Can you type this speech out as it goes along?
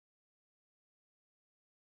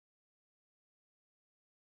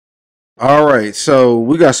All right, so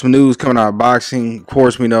we got some news coming out of boxing. Of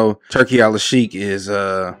course, we know Turkey Al-Sheikh is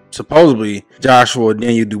supposedly Joshua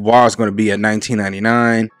Daniel Dubois is going to be at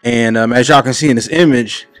 1999, and as y'all can see in this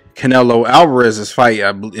image, Canelo Alvarez's fight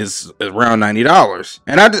is around $90.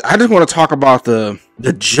 And I just want to talk about the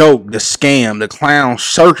joke, the scam, the clown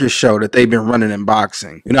circus show that they've been running in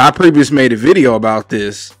boxing. You know, I previously made a video about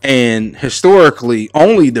this, and historically,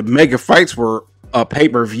 only the mega fights were a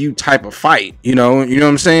pay-per-view type of fight. You know what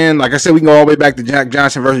I'm saying? Like I said, we can go all the way back to Jack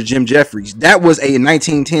Johnson versus Jim Jeffries. That was a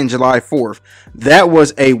 1910 July 4th. That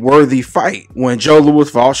was a worthy fight. When Joe Louis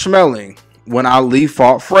fought Schmeling, when Ali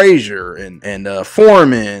fought Frazier and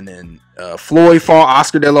Foreman, and Floyd fought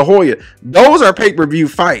Oscar De La Hoya. Those are pay-per-view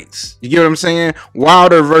fights. You get what I'm saying?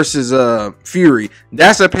 Wilder versus Fury.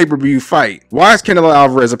 That's a pay-per-view fight. Why is Canelo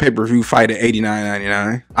Alvarez a pay-per-view fight at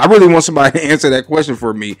 $89.99? I really want somebody to answer that question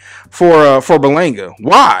for me for Berlanga.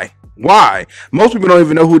 Why? Why? Most people don't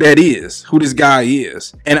even know who that is, who this guy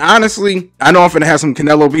is. And honestly, I know I'm finna have some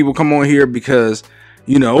Canelo people come on here because,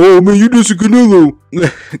 you know, oh man, you did some Canelo.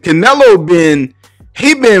 Canelo been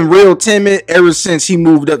real timid ever since he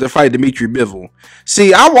moved up to fight Dimitri Bivol.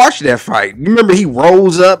 See, I watched that fight. You remember he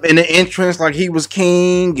rose up in the entrance like he was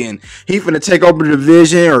king and he finna take over the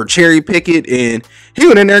division or cherry pick it, and he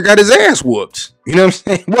went in there and got his ass whooped. You know what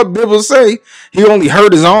I'm saying? What Bivol say? He only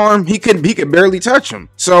hurt his arm. He could barely touch him.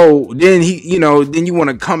 So then then you want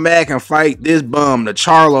to come back and fight this bum, the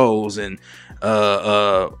Charlos, and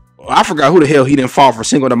I forgot who the hell he didn't fall for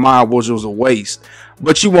Cinco de Mayo, which was a waste.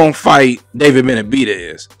 But you won't fight David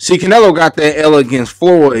Benavidez. See, Canelo got that L against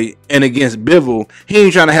Floyd and against Bivol. He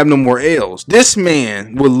ain't trying to have no more L's. This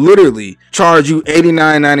man would literally charge you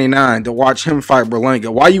 $89.99 to watch him fight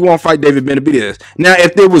Berlanga. Why you won't fight David Benavidez? Now,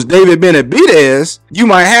 if there was David Benavidez, you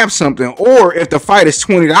might have something. Or if the fight is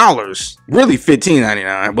 $20, really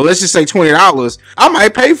 $15.99, but let's just say $20, I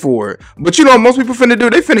might pay for it. But you know what most people finna do?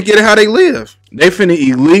 They finna get it how they live. They finna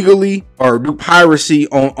illegally or do piracy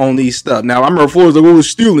on these stuff. Now, I remember Floyd's like, oh, it's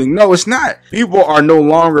stealing. No, it's not. People are no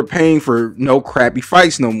longer paying for no crappy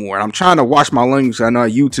fights no more. And I'm trying to watch my language. I know how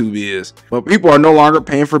YouTube is. But people are no longer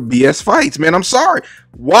paying for BS fights, man. I'm sorry.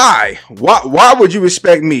 Why? Why would you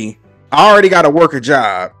expect me? I already got to work a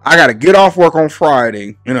job. I got to get off work on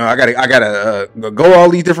Friday. You know, I gotta go to all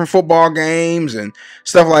these different football games and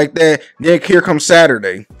stuff like that. Then here comes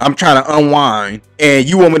Saturday. I'm trying to unwind, and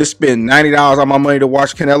you want me to spend $90 on my money to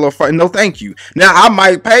watch Canelo fight? No, thank you. Now I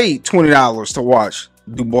might pay $20 to watch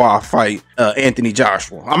Dubois fight Anthony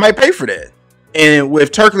Joshua. I might pay for that. And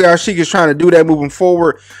if Turkey Al-Sheikh is trying to do that moving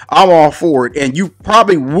forward, I'm all for it. And you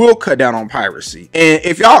probably will cut down on piracy. And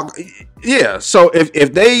if y'all, yeah, so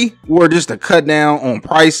if they were just to cut down on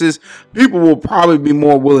prices, people will probably be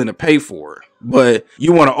more willing to pay for it. But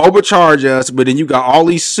you want to overcharge us, but then you got all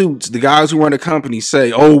these suits, the guys who run the company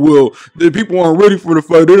say, oh, well, the people aren't ready for the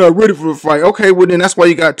fight. They're not ready for the fight. Okay, well, then that's why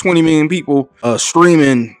you got 20 million people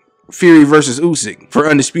streaming Fury versus Usyk for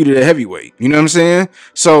undisputed at heavyweight. You know what I'm saying?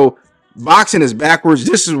 So boxing is backwards.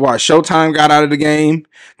 This is why Showtime got out of the game.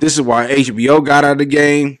 This is why HBO got out of the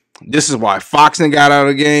game. This is why Foxing got out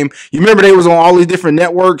of the game. You remember they was on all these different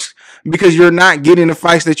networks because you're not getting the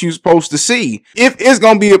fights that you're supposed to see. If it's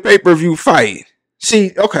going to be a pay-per-view fight.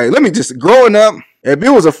 See, okay, let me just, growing up, if it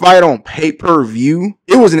was a fight on pay-per-view,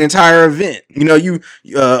 it was an entire event. You know,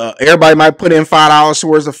 everybody might put in $5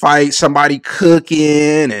 towards the fight, somebody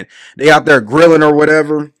cooking, and they out there grilling or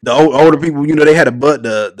whatever. The older people, you know, they had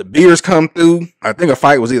the beers come through. I think a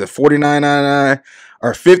fight was either $49.99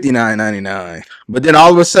 or $59.99. But then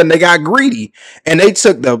all of a sudden they got greedy and they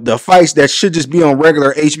took the fights that should just be on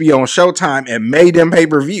regular HBO and Showtime and made them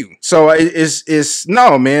pay-per-view. So it's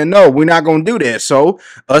no, man, no, we're not going to do that. So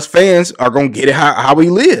us fans are going to get it how we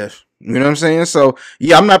live. You know what I'm saying? So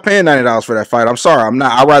yeah, I'm not paying $90 for that fight. I'm sorry. I'm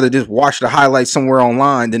not. I'd rather just watch the highlights somewhere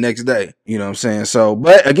online the next day. You know what I'm saying? So,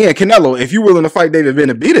 but again, Canelo, if you're willing to fight David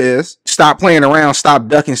Benavidez, stop playing around, stop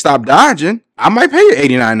ducking, stop dodging, I might pay you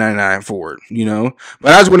 $89.99 for it, you know.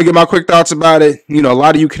 But I just want to get my quick thoughts about it. You know, a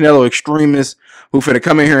lot of you Canelo extremists who finna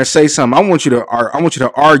come in here and say something, I want you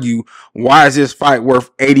to argue why is this fight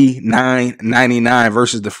worth $89.99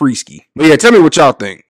 versus the Freeski. But yeah, tell me what y'all think.